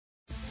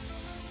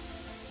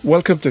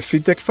Welcome to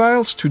Fintech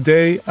Files.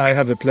 Today, I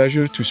have the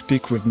pleasure to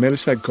speak with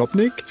Melissa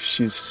Gopnik.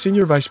 She's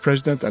Senior Vice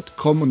President at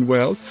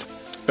Commonwealth,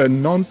 a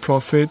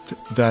non-profit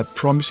that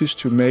promises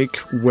to make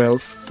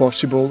wealth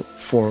possible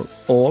for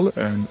all,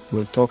 and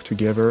we'll talk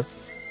together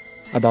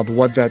about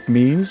what that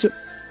means.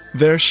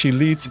 There, she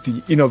leads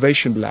the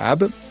Innovation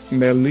Lab.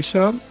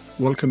 Melissa,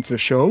 welcome to the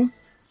show.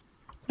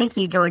 Thank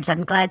you, George.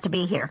 I'm glad to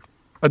be here.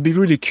 I'd be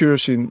really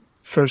curious in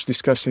first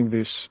discussing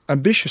this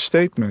ambitious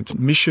statement,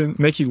 mission,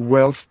 making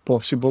wealth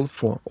possible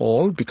for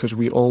all, because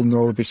we all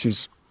know this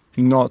is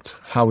not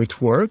how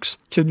it works.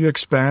 Can you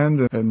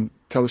expand and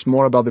tell us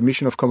more about the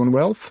mission of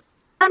Commonwealth?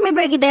 Let me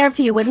break it down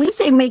for you. When we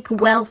say make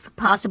wealth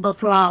possible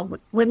for all,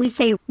 when we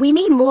say we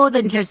mean more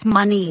than just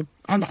money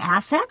and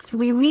assets,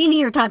 we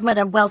really are talking about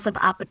a wealth of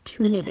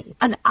opportunity,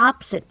 an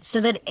option,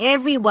 so that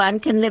everyone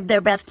can live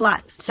their best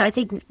lives. So I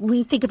think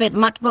we think of it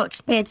much more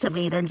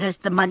expansively than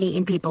just the money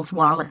in people's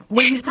wallet.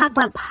 When we talk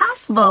about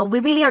possible, we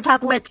really are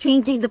talking about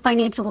changing the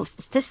financial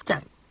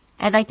system.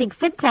 And I think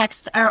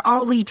fintechs are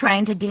already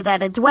trying to do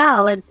that as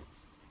well.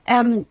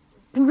 And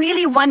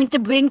really wanting to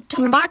bring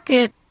to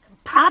market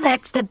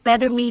products that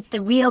better meet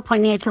the real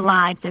financial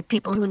lives of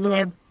people who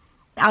live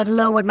on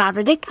low and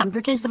moderate income,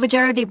 which is the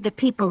majority of the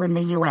people in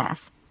the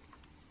U.S.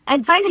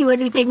 And finally, when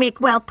we say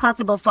make wealth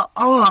possible for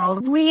all,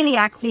 really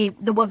actually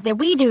the work that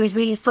we do is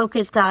really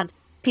focused on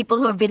people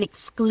who have been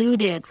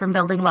excluded from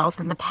building wealth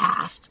in the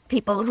past,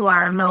 people who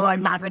are low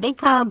and moderate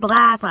income,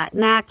 Black,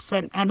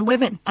 Latinx, and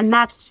women. And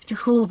that's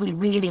who we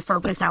really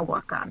focus our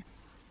work on.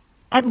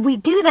 And we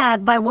do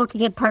that by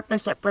working in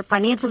partnership with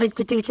financial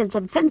institutions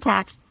and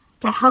fintechs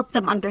to help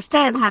them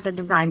understand how to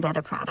design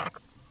better products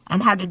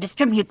and how to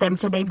distribute them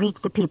so they reach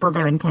the people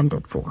they're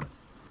intended for.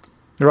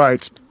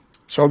 Right.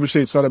 So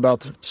obviously it's not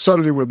about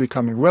suddenly we're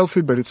becoming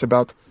wealthy, but it's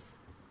about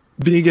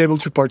being able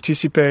to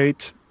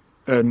participate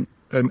and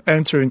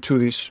enter into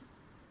this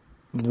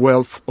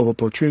wealth of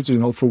opportunity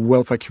and also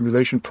wealth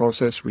accumulation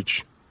process,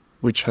 which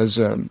has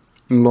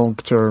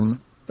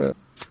long-term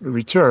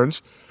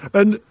returns.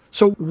 And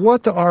so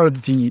what are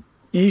the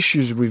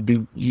issues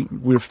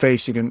we're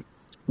facing, and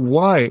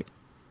why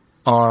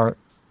are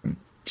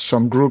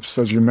some groups,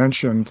 as you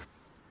mentioned,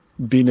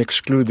 being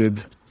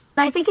excluded?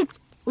 I think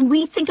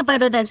we think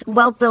about it as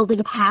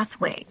wealth-building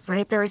pathways,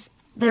 right?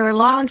 There are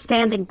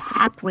long-standing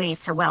pathways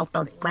to wealth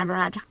building, whether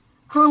that's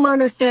home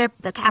ownership,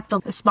 the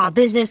capital of small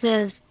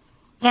businesses,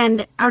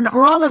 and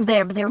all of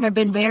them, there have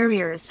been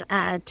barriers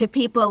to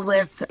people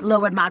with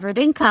low and moderate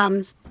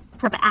incomes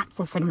from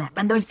accessing them.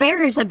 And those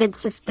barriers have been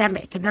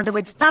systemic. In other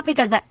words, not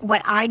because of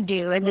what I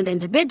do as an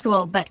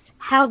individual, but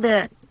how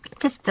the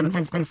system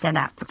has been set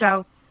up.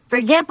 So, for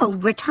example,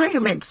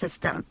 retirement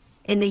system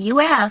in the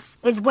U.S.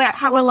 is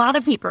how a lot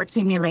of people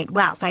accumulate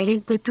wealth. I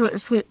think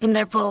in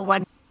their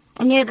 401,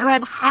 and yet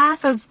around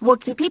half of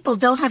working people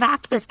don't have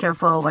access to their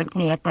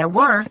 401k at their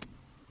work,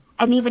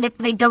 and even if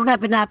they don't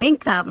have enough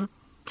income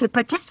to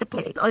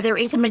participate, or their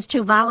income is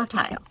too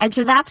volatile. And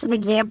so that's an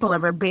example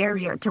of a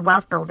barrier to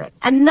wealth building.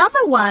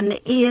 Another one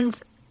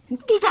is you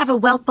need to have a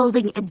wealth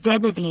building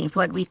identity, is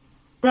what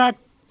that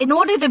in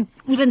order to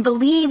even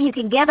believe you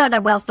can get on a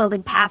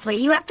wealth-building pathway,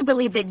 you have to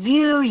believe that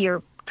you,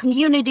 your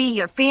community,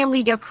 your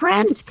family, your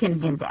friends can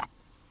do that.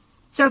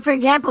 So, for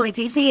example, if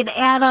you see an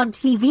ad on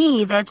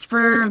TV that's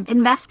for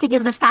investing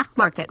in the stock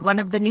market, one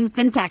of the new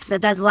fintechs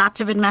that does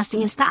lots of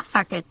investing in stock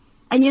market,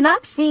 and you're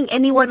not seeing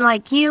anyone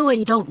like you and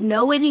you don't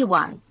know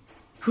anyone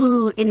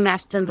who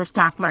invests in the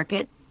stock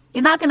market,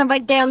 you're not going to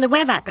write down the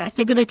web address.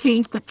 You're going to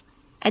change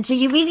and so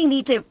you really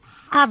need to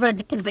have a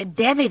kind of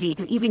identity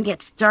to even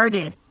get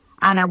started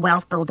on a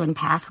wealth-building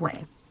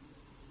pathway.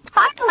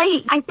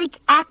 Finally, I think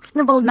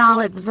actionable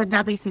knowledge is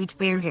another huge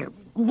barrier.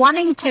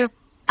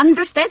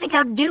 Understanding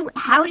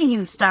how do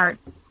you start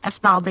a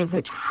small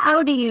business?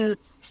 How do you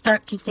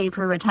start to save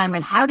for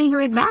retirement? How do you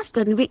invest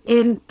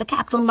in the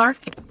capital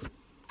markets?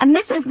 And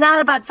this is not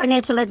about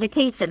financial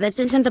education. This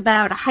isn't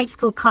about a high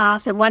school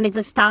class and what is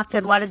a stock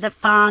and what is a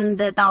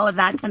fund and all of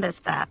that kind of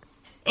stuff.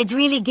 It's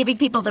really giving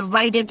people the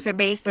right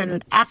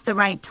information at the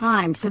right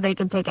time so they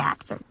can take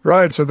action.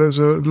 Right. So there's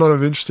a lot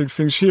of interesting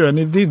things here. And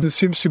indeed, there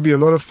seems to be a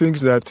lot of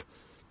things that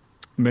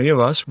many of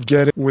us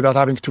get without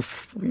having to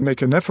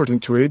make an effort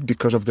into it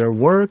because of their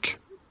work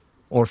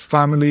or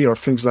family or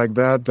things like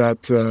that.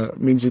 That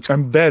means it's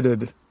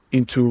embedded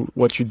into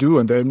what you do.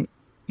 And then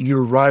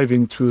you arrive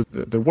into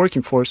the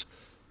working force.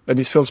 And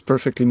it feels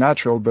perfectly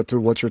natural. But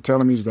what you're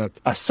telling me is that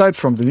aside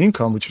from the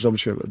income, which is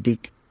obviously a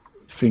big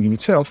thing in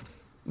itself,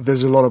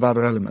 there's a lot of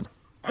other elements.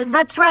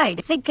 That's right.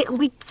 I think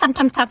we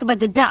sometimes talk about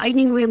the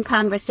dining room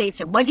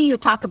conversation. What do you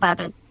talk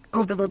about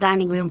over the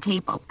dining room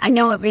table? I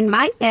know in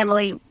my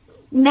family,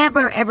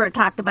 never ever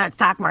talked about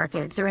stock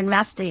markets or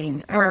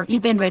investing or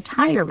even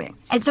retiring.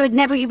 And so it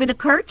never even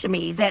occurred to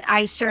me that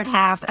I should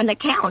have an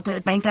account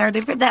at Bank or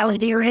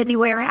Fidelity or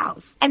anywhere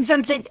else. And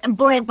so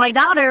my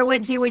daughter,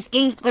 when she was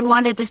 8 and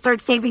wanted to start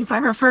saving for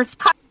her first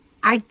car,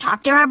 I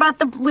talked to her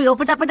about we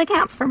opened up an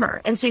account for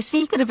her. And so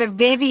she's going to have a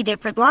very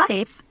different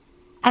life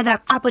and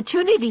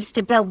opportunities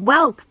to build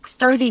wealth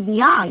starting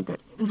young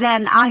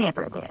than I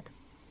ever did.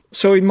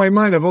 So in my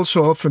mind, I've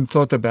also often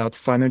thought about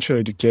financial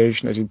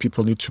education, as in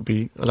people need to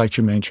be, like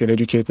you mentioned,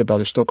 educated about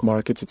the stock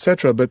markets,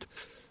 etc. But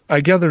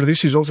I gather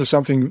this is also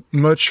something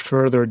much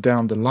further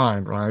down the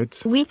line, right?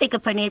 We think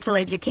of financial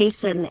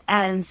education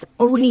as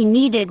only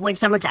needed when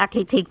someone's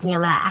actually taking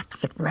an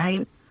action,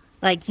 right?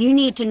 Like, you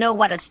need to know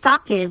what a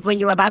stock is when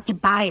you're about to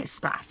buy a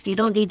stock. You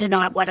don't need to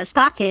know what a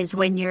stock is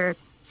when you're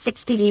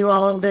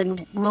 16-year-old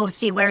and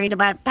mostly worried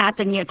about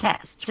passing your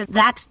test. So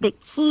that's the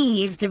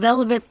key, is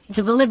developing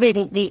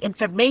the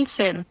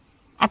information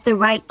at the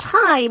right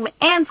time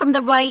and from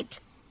the right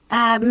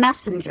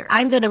messenger.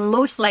 I'm going to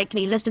most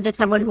likely listen to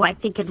someone who I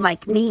think is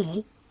like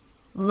me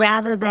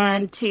rather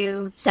than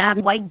to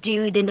some white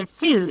dude in a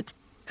suit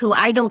who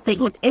I don't think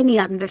has any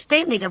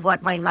understanding of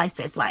what my life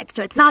is like.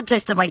 So it's not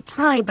just the right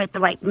time, but the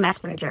right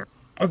messenger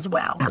as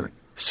well.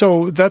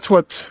 So that's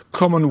what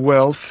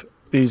Commonwealth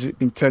is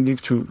intending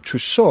to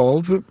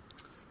solve.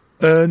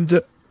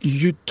 And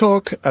you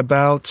talk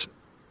about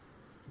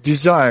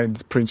design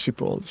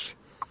principles.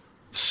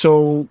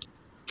 So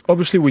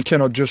obviously we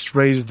cannot just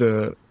raise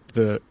the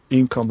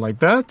income like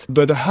that,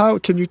 but how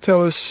can you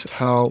tell us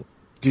how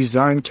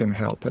design can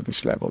help at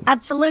this level?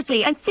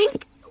 Absolutely. I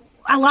think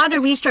a lot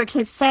of research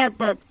has said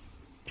that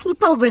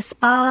people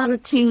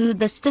respond to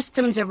the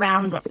systems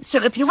around them.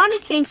 So if you want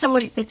to change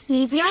someone's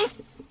behavior,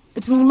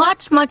 it's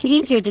much, much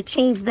easier to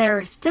change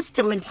their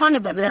system in front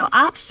of them, their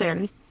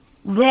options,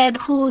 than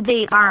who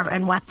they are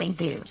and what they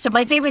do. So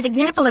my favorite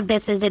example of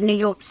this is in New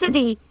York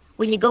City.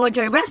 When you go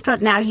into a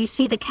restaurant now, you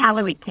see the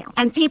calorie count.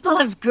 And people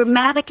have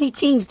dramatically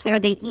changed how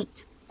they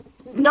eat.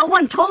 No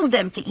one told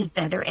them to eat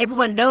better.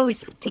 Everyone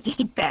knows to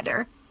eat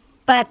better.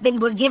 But they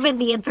were given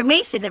the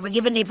information, they were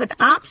given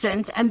different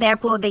options, and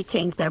therefore they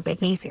changed their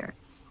behavior.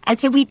 And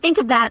so we think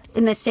of that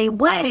in the same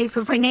way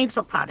for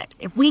financial products.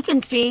 If we can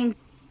change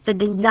the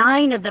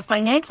design of the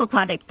financial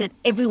product that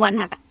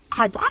everyone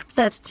has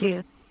access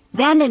to,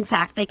 then in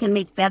fact they can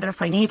make better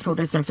financial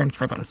decisions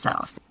for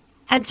themselves.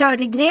 And so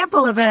an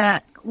example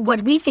of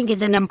what we think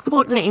is an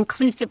important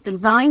inclusive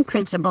design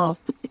principle,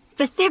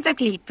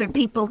 specifically for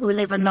people who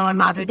live on low and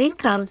moderate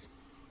incomes,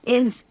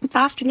 is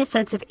fostering a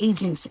sense of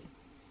agency.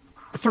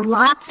 So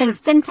lots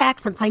of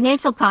fintechs and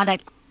financial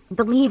products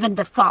believe in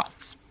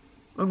defaults.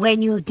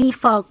 When you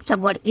default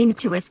someone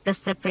into a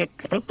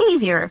specific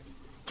behavior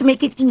to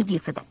make it easy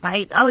for them,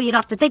 right? Oh, you don't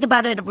have to think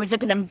about it. We're just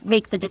going to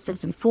make the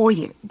decision for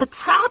you. The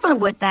problem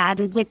with that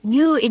is that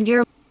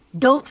you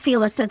don't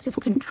feel a sense of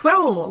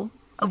control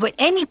over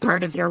any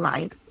part of your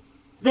life,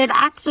 that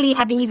actually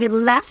having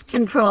even less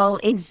control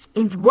is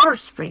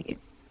worse for you.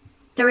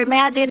 So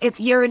imagine if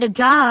you're in a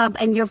job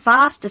and your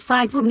boss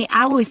decides how many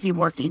hours you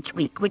work each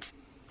week, which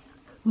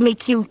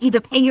makes you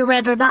either pay your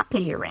rent or not pay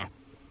your rent.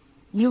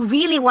 You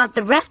really want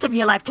the rest of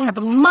your life to have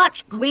a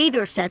much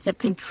greater sense of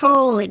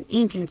control and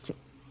agency.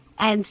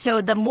 And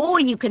so the more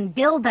you can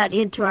build that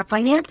into our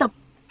financial,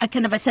 a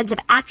kind of a sense of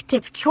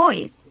active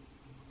choice,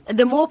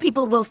 the more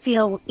people will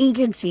feel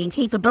agency and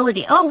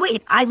capability. Oh,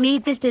 wait, I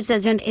made this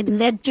decision, it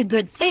led to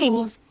good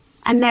things,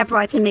 and therefore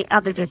I can make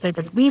other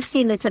decisions. We've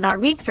seen this in our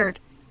research.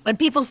 When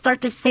people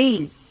start to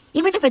save,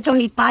 even if it's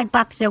only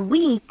 $5 a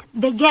week,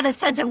 they get a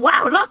sense of,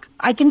 wow, look,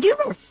 I can do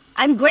this.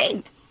 I'm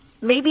great.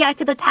 Maybe I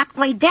could attack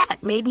my debt.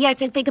 Maybe I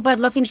can think about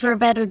looking for a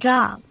better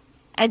job.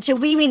 And so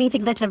we really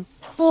think that's a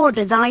core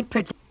design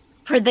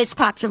for this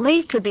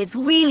population, is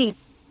really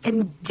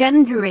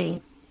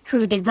engendering,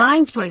 through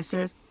design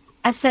choices,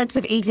 a sense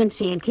of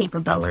agency and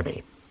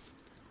capability.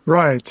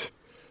 Right.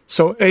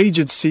 So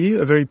agency,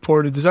 a very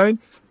important design.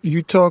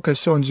 You talk, I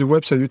saw on the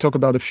website, you talk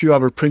about a few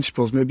other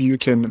principles. Maybe you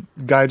can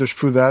guide us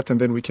through that,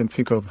 and then we can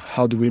think of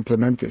how do we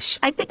implement this.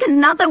 I think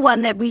another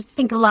one that we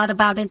think a lot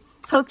about is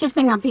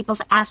focusing on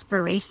people's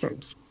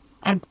aspirations.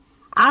 And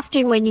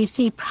often when you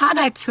see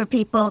products for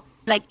people,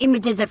 like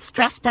images of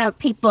stressed out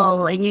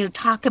people, and you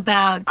talk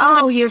about,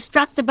 oh, you're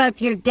stressed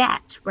about your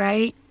debt,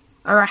 right?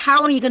 Or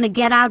how are you going to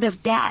get out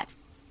of debt?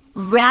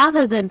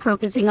 Rather than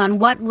focusing on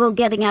what will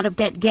getting out of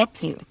debt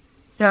get you.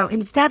 So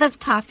instead of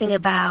talking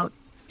about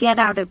get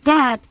out of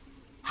debt,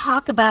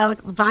 talk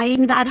about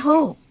buying that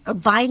home or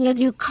buying a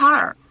new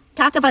car.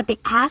 Talk about the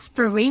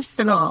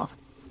aspirational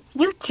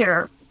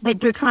future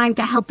that you're trying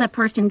to help that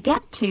person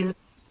get to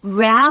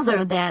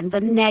rather than the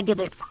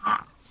negative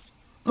past.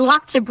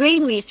 Lots of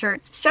brain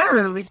research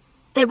shows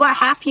that we're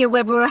happier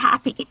when we're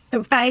happy,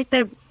 right?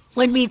 That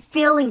when we're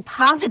feeling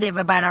positive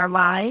about our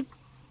lives,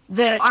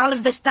 all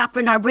of the stuff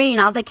in our brain,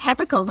 all the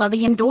chemicals, all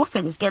the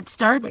endorphins get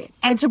started.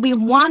 And so we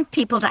want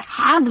people to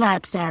have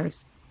that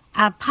sense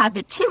of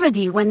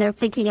positivity when they're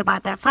thinking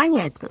about their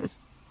finances.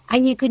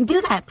 And you can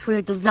do that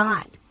through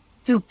design,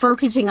 through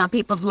focusing on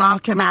people's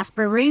long-term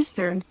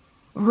aspirations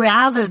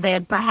rather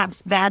than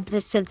perhaps bad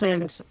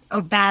decisions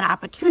or bad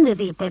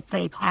opportunities that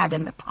they've had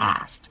in the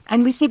past.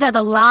 And we see that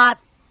a lot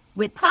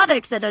with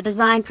products that are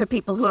designed for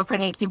people who are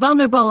financially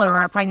vulnerable or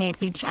are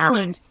financially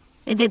challenged.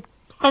 It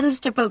tends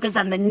to focus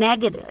on the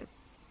negative,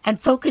 and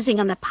focusing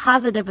on the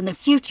positive in the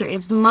future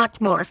is much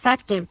more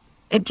effective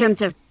in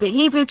terms of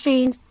behavior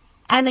change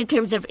and in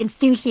terms of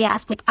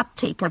enthusiastic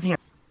uptake of your.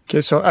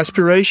 Okay, so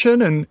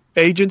aspiration and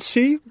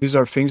agency, these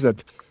are things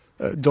that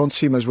don't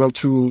seem as well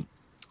too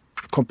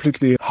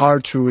completely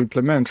hard to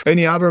implement.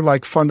 Any other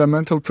like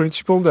fundamental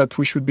principle that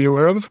we should be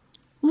aware of?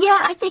 Yeah,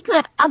 I think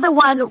that other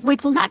one,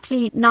 which is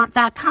actually not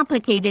that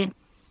complicated,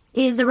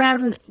 is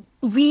around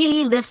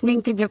really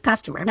listening to your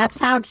customer. That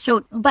sounds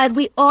so, but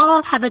we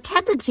all have a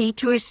tendency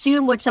to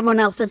assume what someone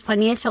else's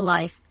financial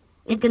life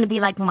is going to be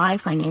like my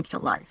financial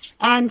life.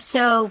 And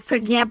so, for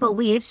example,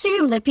 we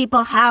assume that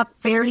people have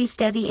fairly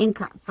steady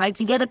income, right?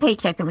 You get a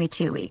paycheck every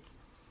 2 weeks.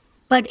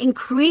 But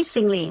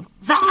increasingly,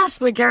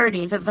 vast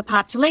majorities of the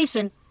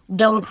population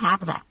don't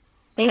have that.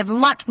 They have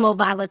much more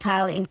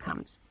volatile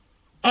incomes.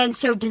 And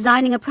so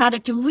designing a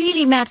product to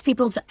really match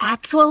people's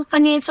actual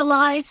financial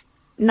lives,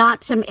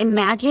 not some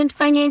imagined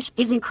finance,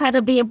 is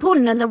incredibly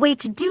important. And the way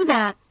to do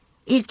that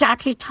is to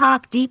actually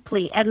talk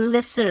deeply and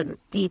listen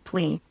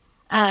deeply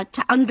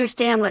to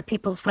understand what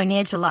people's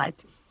financial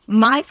lives.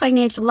 My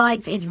financial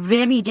life is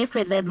very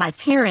different than my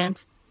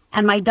parents,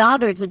 and my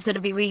daughter's is going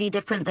to be really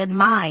different than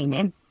mine.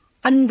 And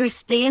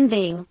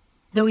understanding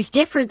those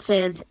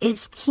differences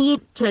is key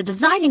to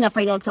designing a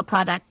financial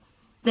product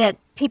that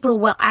people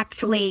will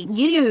actually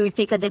use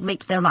because it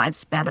makes their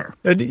lives better.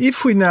 And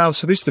if we now,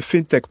 so this is the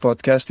Fintech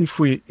podcast, if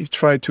we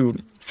try to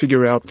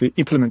figure out the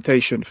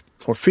implementation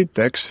for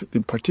fintechs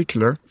in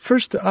particular,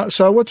 first,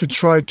 so I want to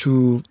try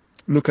to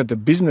look at the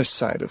business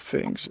side of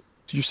things.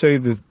 You say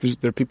that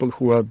there are people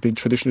who have been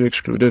traditionally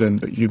excluded,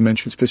 and you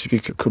mentioned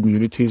specific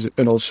communities,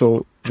 and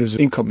also there's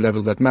an income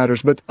level that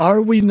matters. But are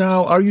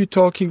you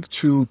talking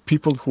to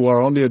people who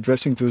are only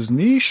addressing those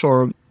niche,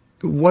 or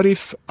what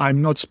if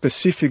I'm not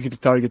specifically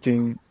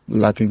targeting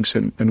Latinx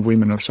and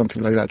women or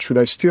something like that? Should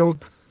I still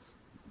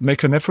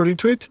make an effort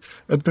into it?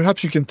 And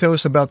perhaps you can tell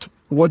us about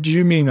what do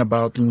you mean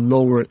about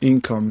lower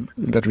income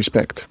in that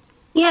respect?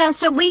 Yeah,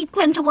 so we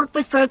tend to work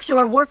with folks who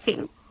are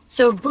working.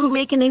 So who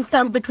make an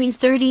income between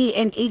 $30,000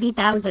 and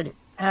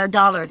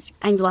 $80,000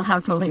 annual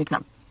household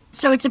income.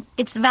 So it's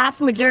the vast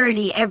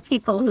majority of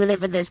people who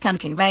live in this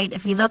country, right?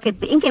 If you look at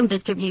the income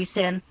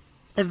distribution,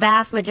 the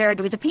vast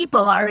majority of the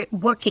people are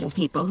working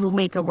people who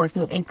make a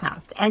working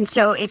income. And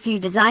so if you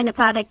design a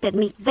product that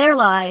meets their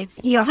lives,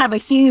 you'll have a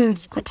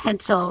huge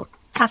potential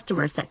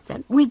customer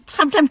segment. We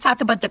sometimes talk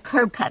about the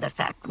curb cut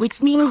effect,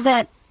 which means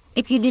that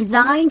if you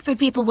design for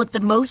people with the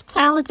most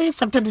challenges,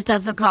 sometimes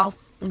that's called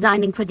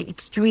designing for the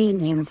extreme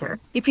user.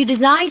 If you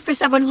design for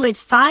someone who has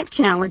 5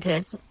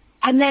 challenges,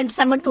 and then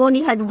someone who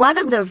only had one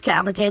of those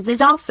challenges is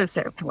also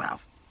served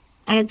well.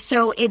 And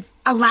so it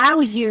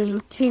allows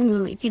you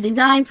to, if you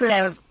design for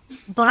a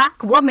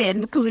Black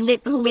woman who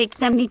makes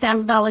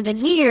 $70,000 a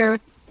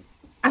year,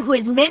 who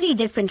has many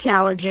different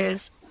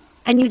challenges,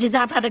 and you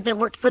design a product that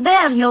works for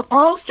them, you'll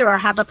also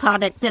have a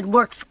product that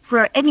works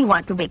for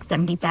anyone who makes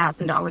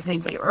 $70,000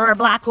 a year, or a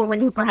Black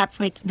woman who perhaps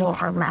makes more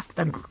or less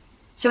than that.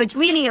 So it's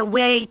really a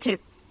way to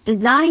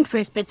design for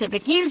a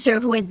specific user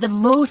who has the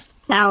most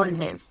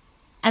challenges.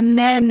 And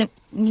then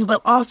you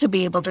will also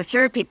be able to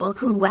serve people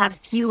who have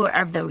fewer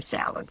of those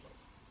challenges.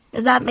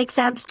 Does that make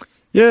sense?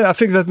 Yeah, I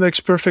think that makes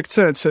perfect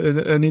sense.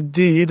 And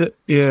indeed,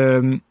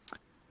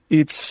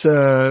 it's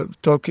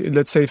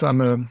let's say if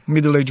I'm a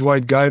middle-aged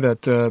white guy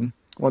that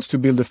wants to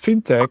build a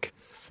fintech,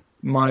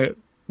 my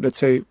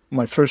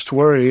first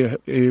worry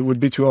would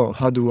be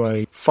how do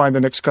I find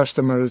the next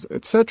customers,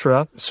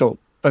 etc. So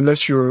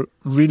unless you're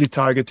really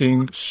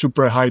targeting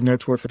super high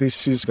net worth,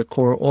 this is the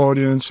core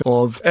audience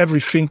of every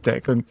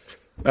fintech. And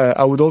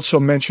I would also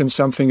mention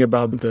something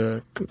about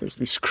there's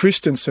this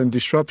Christensen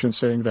disruption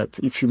saying that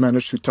if you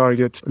manage to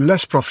target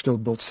less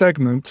profitable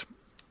segment,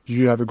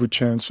 you have a good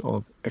chance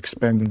of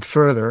expanding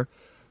further.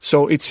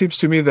 So it seems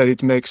to me that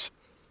it makes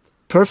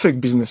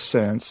perfect business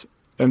sense,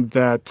 and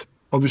that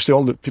obviously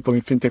all the people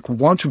in fintech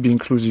want to be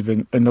inclusive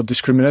and not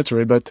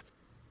discriminatory, but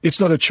it's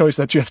not a choice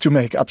that you have to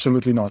make.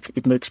 Absolutely not.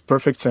 It makes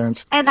perfect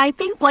sense. And I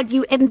think what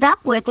you end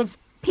up with is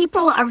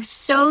people are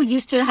so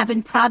used to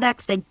having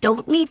products that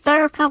don't meet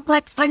their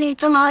complex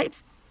financial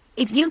lives.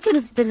 If you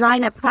can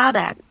design a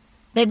product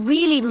that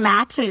really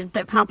matches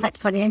their complex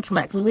financial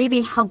life,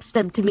 really helps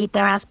them to meet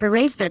their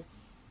aspiration,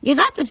 you're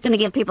not just going to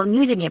get people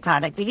using your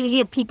product. You're going to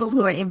get people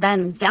who are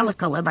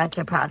evangelical about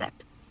your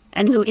product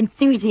and who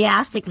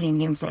enthusiastically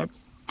use it,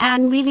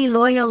 and really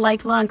loyal,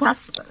 lifelong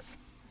customers.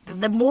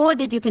 The more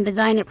that you can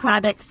design a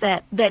product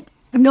that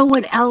no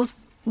one else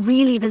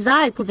really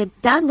desire because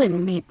it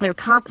doesn't meet their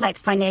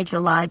complex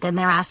financial life and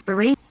their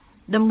aspirations,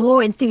 the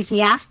more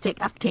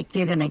enthusiastic uptake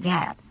you're going to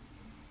get.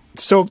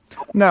 So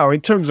now,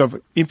 in terms of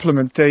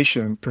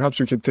implementation, perhaps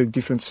we can take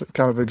different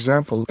kind of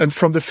example. And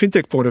from the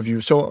fintech point of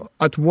view, so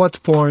at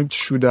what point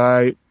should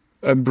I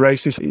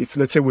embrace this? If,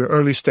 let's say, we're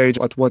early stage,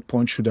 at what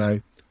point should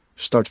I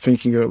start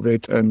thinking of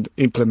it and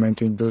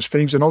implementing those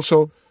things? And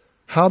also,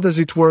 how does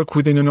it work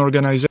within an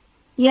organization?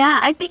 Yeah,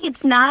 I think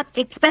it's not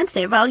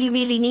expensive. All you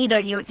really need are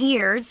your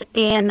ears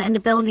and an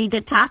ability to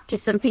talk to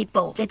some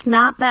people. It's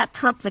not that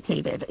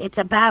complicated. It's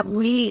about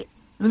really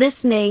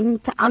listening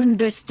to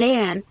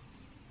understand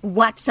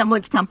what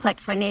someone's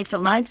complex financial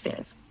life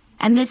is.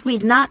 And this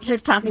means not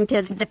just talking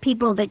to the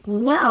people that you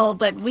know,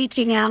 but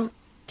reaching out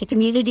to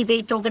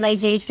community-based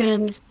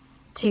organizations,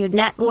 to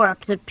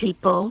network with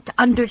people, to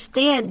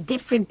understand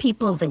different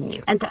people than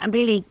you, and to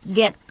really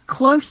get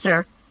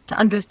closer to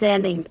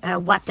understanding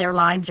what their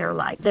lives are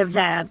like. There's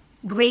a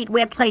great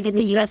website in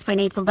the U.S.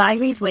 Financial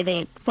Diaries where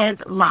they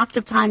spend lots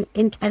of time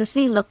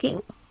intensely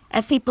looking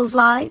at people's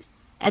lives.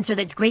 And so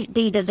there's great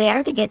data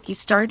there to get you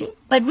started.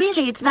 But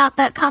really, it's not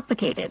that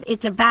complicated.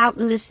 It's about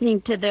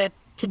listening to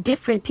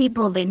different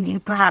people than you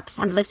perhaps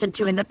have listened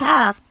to in the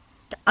past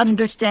to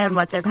understand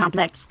what their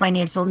complex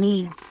financial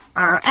needs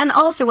are and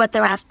also what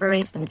their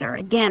aspirations are.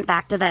 Again,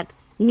 back to that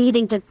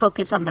needing to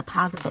focus on the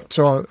positive.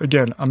 So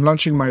again, I'm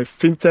launching my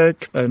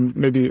fintech, and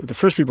maybe the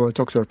first people I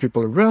talk to are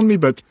people around me,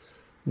 but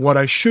what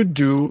I should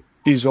do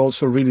is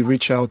also really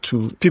reach out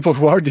to people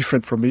who are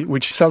different from me,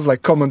 which sounds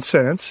like common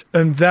sense.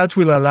 And that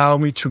will allow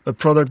me to a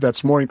product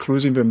that's more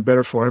inclusive and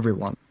better for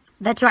everyone.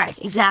 That's right,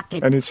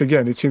 exactly. And it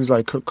seems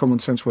like common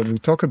sense when we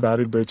talk about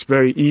it, but it's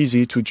very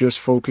easy to just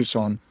focus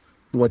on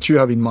what you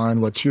have in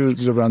mind, what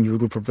is around your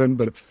group of friends.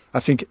 But I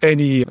think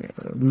any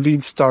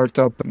lean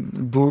startup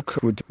book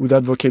would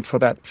advocate for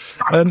that.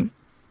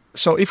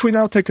 So if we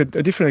now take a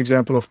different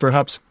example of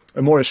perhaps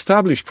a more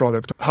established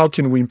product, how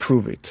can we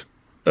improve it?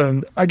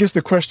 And I guess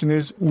the question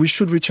is, we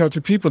should reach out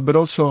to people, but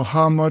also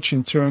how much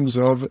in terms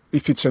of,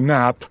 if it's an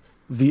app,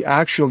 the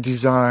actual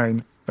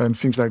design and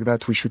things like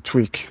that we should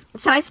tweak.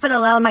 So I spent a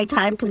lot of my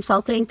time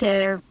consulting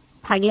to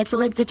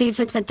financial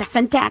institutions and to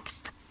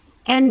fintechs,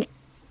 and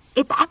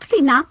it's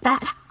actually not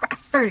that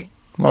hard.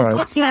 All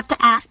right. You have to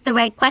ask the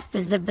right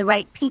questions of the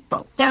right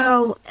people.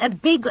 So a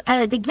big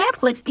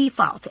example is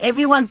default.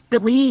 Everyone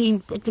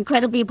believes it's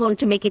incredibly important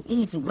to make it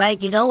easy,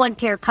 right? You don't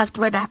want your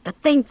customer to have to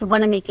think, you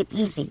want to make it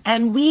easy.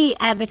 And we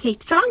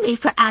advocate strongly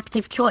for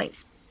active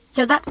choice.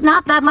 So that's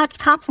not that much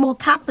more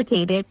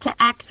complicated to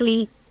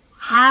actually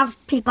have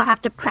people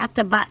have to press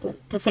a button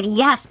to say,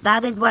 yes,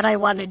 that is what I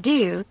want to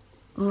do,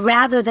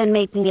 rather than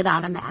making it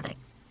automatic.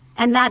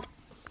 And that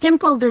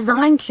simple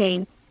design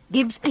change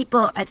gives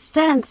people a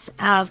sense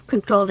of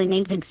control and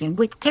agency,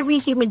 which every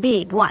human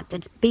being wants.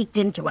 It's baked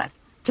into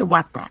us to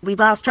want that. We've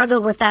all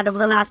struggled with that over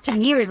the last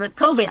 10 years with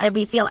COVID, and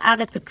we feel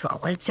out of control.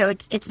 And so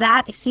it's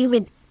that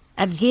human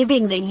of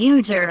giving the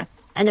user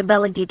an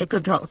ability to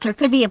control. So it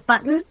could be a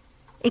button.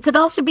 It could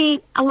also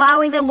be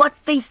allowing them what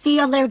they see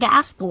on their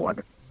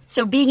dashboard.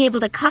 So being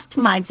able to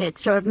customize it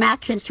so it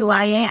matches who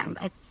I am.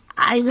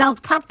 I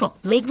love purple.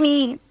 Make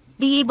me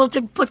be able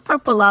to put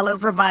purple all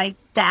over my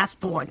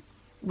dashboard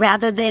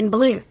rather than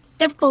blue.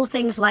 Simple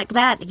things like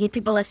that to give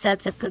people a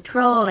sense of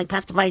control and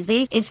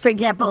customization is, for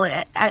example,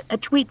 a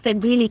tweak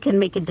that really can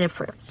make a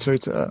difference. So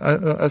it's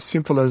as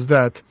simple as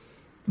that.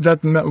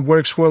 That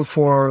works well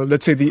for,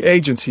 let's say, the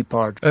agency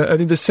part. And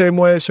in the same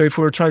way, so if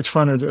we were trying to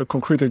find a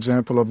concrete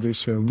example of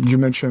this, you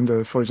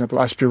mentioned, for example,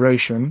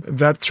 aspiration.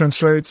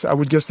 I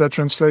would guess that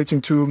translates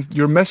into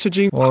your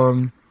messaging,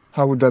 or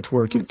how would that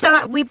work?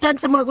 So we've done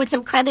some work with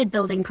some credit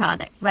building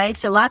products, right?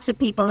 So lots of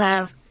people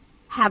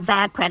have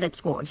bad credit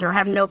scores or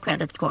have no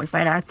credit scores,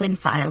 right? Our thin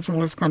files in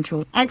this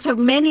country. And so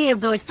many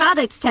of those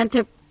products tend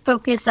to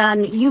focus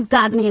on you've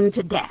gotten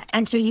into debt,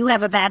 and so you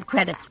have a bad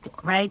credit score,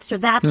 right? So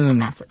that's the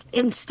message.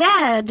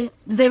 Instead,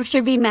 there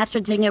should be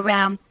messaging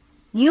around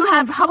you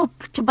have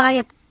hope to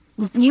buy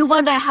you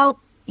want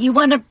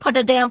to put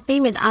a down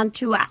payment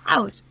onto a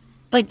house,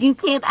 but you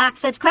can't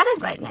access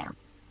credit right now.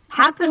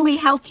 How can we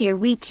help you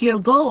reach your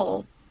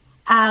goal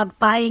of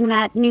buying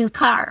that new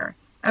car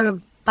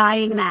or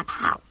buying that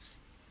house?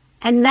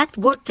 And let's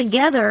work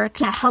together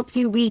to help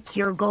you reach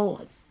your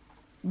goals.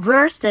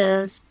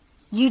 Versus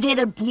you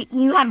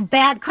have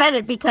bad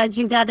credit because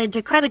you got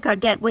into credit card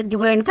debt when you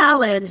were in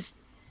college,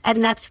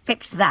 and let's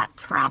fix that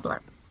problem.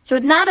 So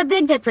it's not a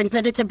big difference,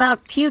 but it's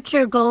about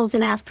future goals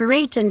and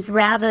aspirations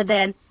rather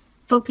than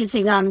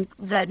focusing on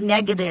the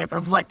negative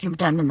of what you've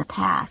done in the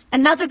past.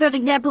 Another good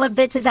example of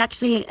this is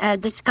actually a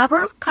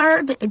Discover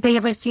card. They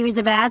have a series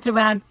of ads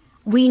around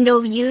We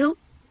Know You,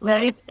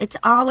 right? It's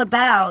all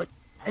about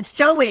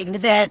showing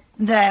that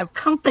the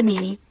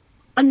company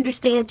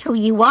understands who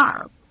you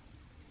are,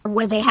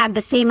 where they have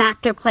the same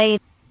actor play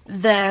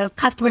the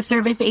customer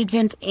service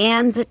agent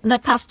and the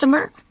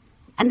customer.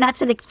 And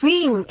that's an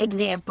extreme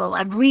example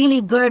of really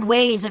good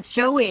ways of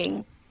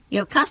showing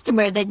your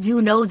customer that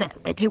you know them,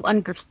 that you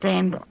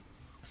understand them.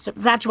 So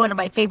that's one of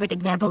my favorite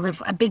examples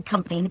of a big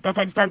company that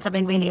has done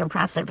something really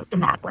impressive in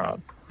that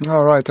world.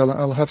 All right,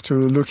 I'll have to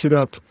look it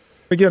up.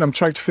 Again, I'm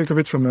trying to think of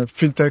it from a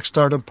fintech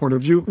startup point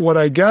of view. What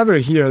I gather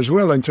here as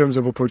well in terms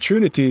of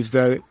opportunities,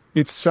 that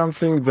it's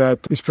something that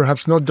is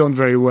perhaps not done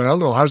very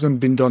well or hasn't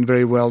been done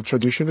very well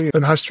traditionally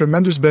and has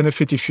tremendous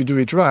benefit if you do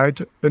it right.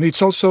 And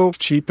it's also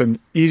cheap and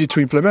easy to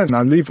implement. And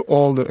I leave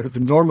all the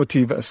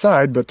normative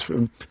aside, but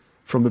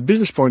from a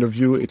business point of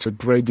view, it's a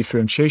great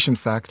differentiation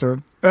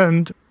factor.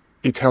 And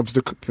it helps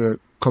the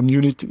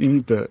community,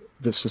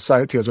 the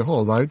society as a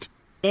whole, right?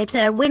 It's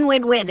a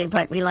win-win-win is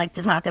what we like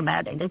to talk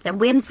about it. It's a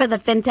win for the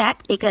fintech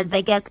because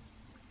they get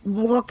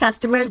more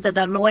customers that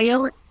are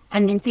loyal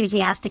and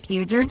enthusiastic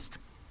users.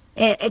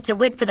 It's a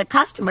win for the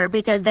customer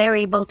because they're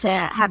able to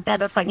have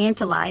better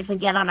financial lives and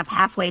get on a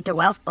pathway to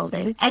wealth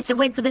building. It's a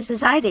win for the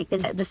society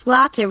because there's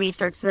lots of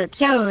research that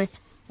shows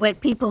when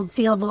people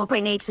feel more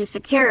financially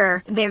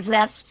secure, there's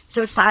less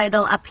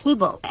societal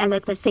upheaval, and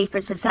it's a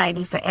safer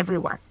society for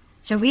everyone.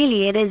 So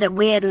really, it is a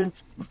win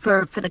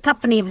for the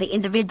company, for the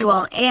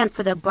individual, and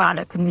for the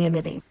broader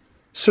community.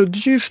 So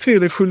do you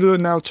feel, if we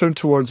now turn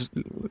towards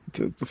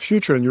the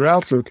future and your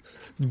outlook,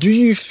 do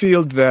you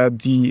feel that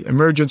the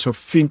emergence of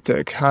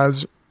fintech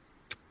has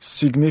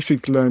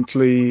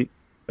significantly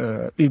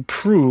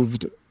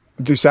improved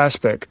this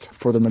aspect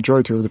for the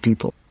majority of the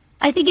people?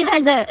 I think it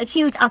has a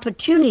huge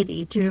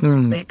opportunity to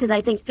improve it, because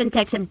I think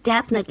fintechs have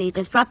definitely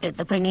disrupted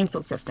the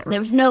financial system.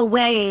 There's no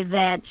way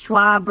that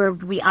Schwab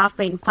would be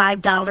offering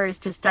 $5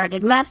 to start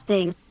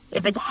investing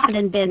if it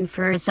hadn't been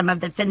for some of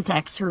the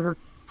fintechs who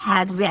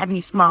had very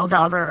small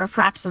dollar or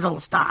fractional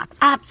stocks.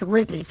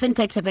 Absolutely.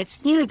 Fintechs have a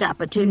huge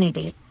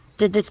opportunity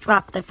to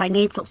disrupt the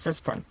financial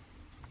system.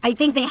 I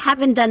think they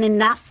haven't done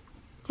enough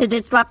to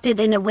disrupt it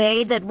in a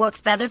way that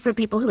works better for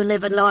people who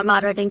live in low and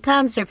moderate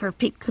incomes or for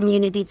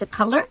communities of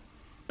color.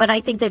 But I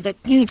think there's a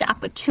huge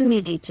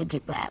opportunity to do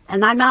that.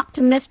 And I'm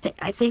optimistic.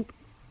 I think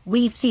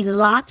we've seen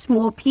lots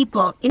more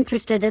people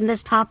interested in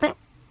this topic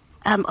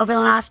over the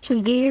last 2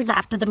 years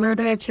after the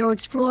murder of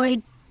George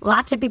Floyd.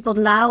 Lots of people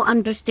now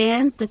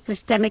understand the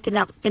systemic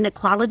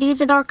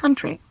inequalities in our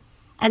country.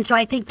 And so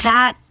I think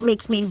that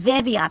makes me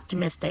very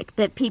optimistic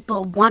that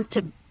people want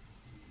to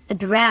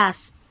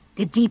address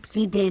the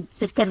deep-seated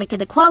systemic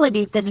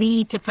inequalities that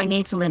lead to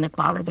financial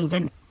inequalities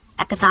and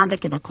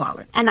economic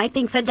inequality. And I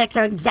think fintechs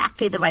are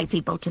exactly the right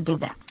people to do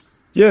that.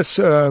 Yes,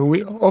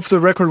 we off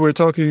the record, we were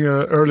talking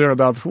earlier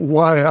about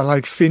why I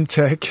like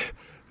fintech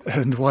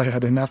and why I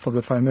had enough of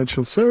the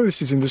financial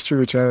services industry,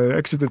 which I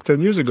exited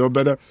 10 years ago.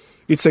 But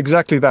it's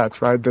exactly that,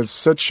 right? There's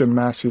such a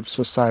massive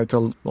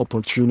societal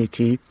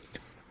opportunity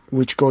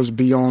which goes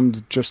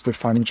beyond just the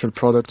financial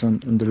product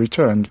and the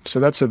return. So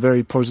that's a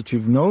very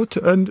positive note.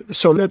 And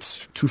so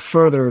let's to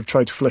further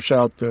try to flesh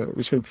out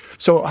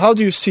so how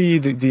do you see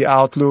the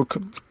outlook,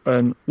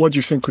 and what do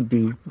you think could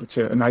be, let's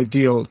say, an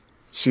ideal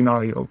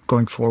scenario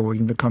going forward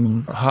in the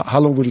coming, how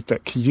long will it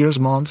take? Years,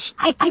 months?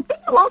 I think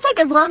it won't take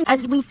as long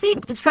as we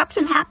think.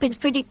 Disruption happens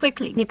pretty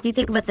quickly. If you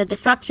think about the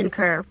disruption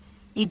curve,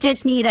 you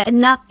just need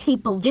enough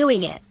people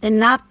doing it,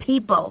 enough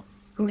people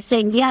who are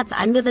saying, yes,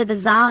 I'm going to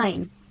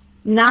design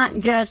not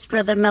just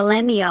for the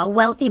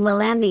wealthy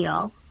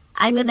millennial.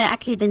 I'm going to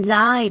actually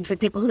design for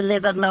people who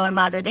live on low and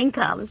moderate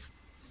incomes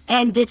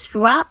and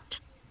disrupt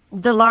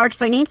the large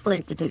financial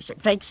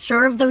institutions, right?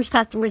 Serve those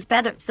customers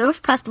better. Those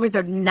customers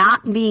are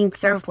not being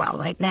served well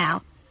right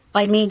now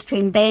by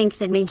mainstream banks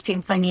and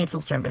mainstream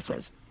financial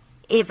services.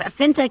 If a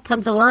fintech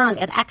comes along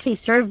and actually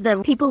serves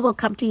them, people will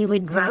come to you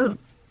in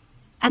droves.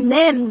 And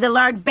then the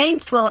large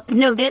banks will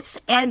notice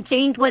and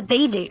change what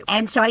they do.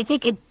 And so I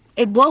think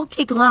it won't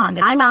take long.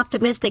 I'm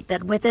optimistic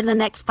that within the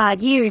next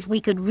 5 years,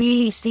 we could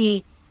really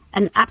see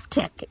an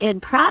uptick in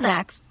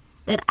products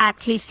that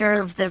actually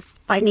serve the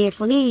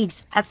financial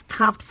needs of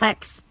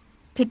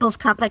people's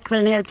complex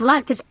financial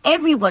life, because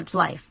everyone's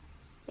life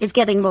is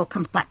getting more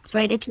complex,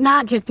 right? It's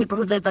not just people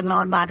who live on low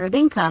and moderate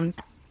incomes.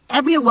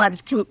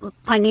 Everyone's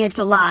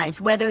financial lives,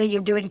 whether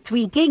you're doing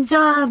 3 gig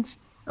jobs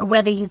or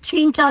whether you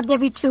change jobs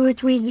every 2 or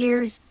 3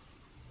 years,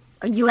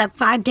 or you have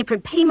 5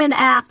 different payment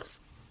apps.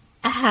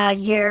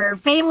 Your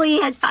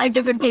family has 5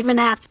 different payment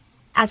apps.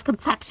 As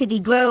complexity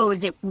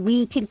grows, if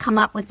we can come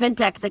up with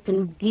fintech that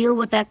can deal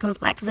with that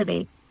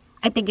complexity,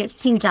 I think it's a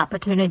huge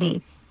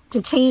opportunity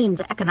to change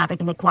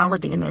economic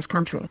inequality in this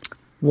country.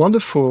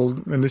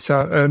 Wonderful,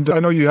 Melissa. And I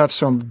know you have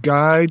some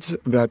guides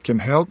that can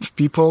help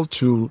people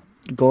to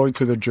go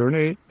into the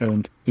journey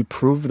and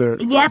improve their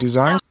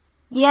designs.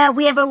 Yeah,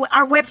 we have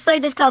our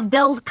website is called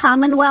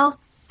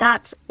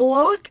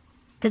buildcommonwealth.org.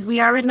 Because we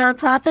are a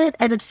nonprofit,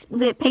 and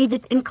the page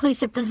is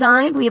inclusive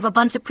design. We have a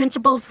bunch of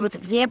principles with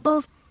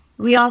examples.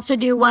 We also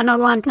do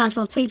one-on-one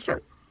consultation.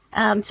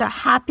 So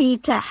happy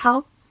to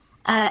help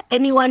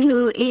anyone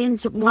who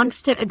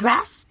wants to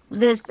address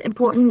this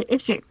important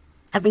issue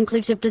of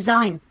inclusive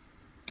design.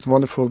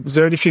 Wonderful. Is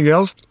there anything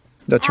else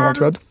that you want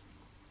to add?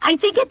 I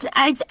think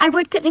I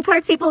would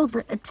encourage people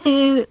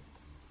to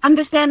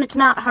understand it's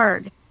not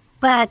hard,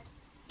 but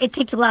it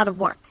takes a lot of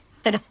work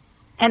and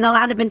a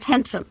lot of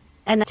intention.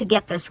 And to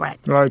get this right.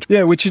 Right.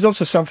 Yeah, which is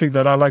also something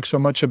that I like so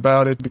much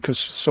about it, because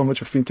so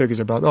much of fintech is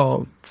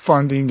about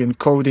funding and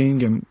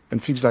coding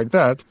and things like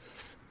that,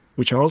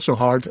 which are also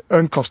hard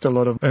and cost a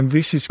lot of. And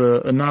this is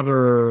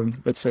another,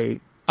 let's say,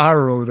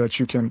 arrow that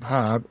you can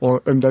have,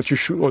 and that you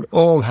should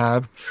all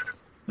have,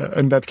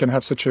 and that can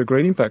have such a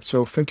great impact.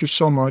 So thank you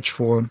so much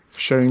for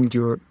sharing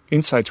your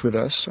insights with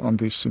us on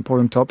this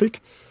important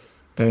topic.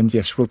 And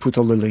yes, we'll put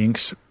all the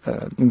links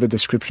in the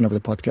description of the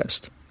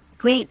podcast.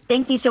 Great.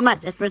 Thank you so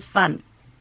much. This was fun.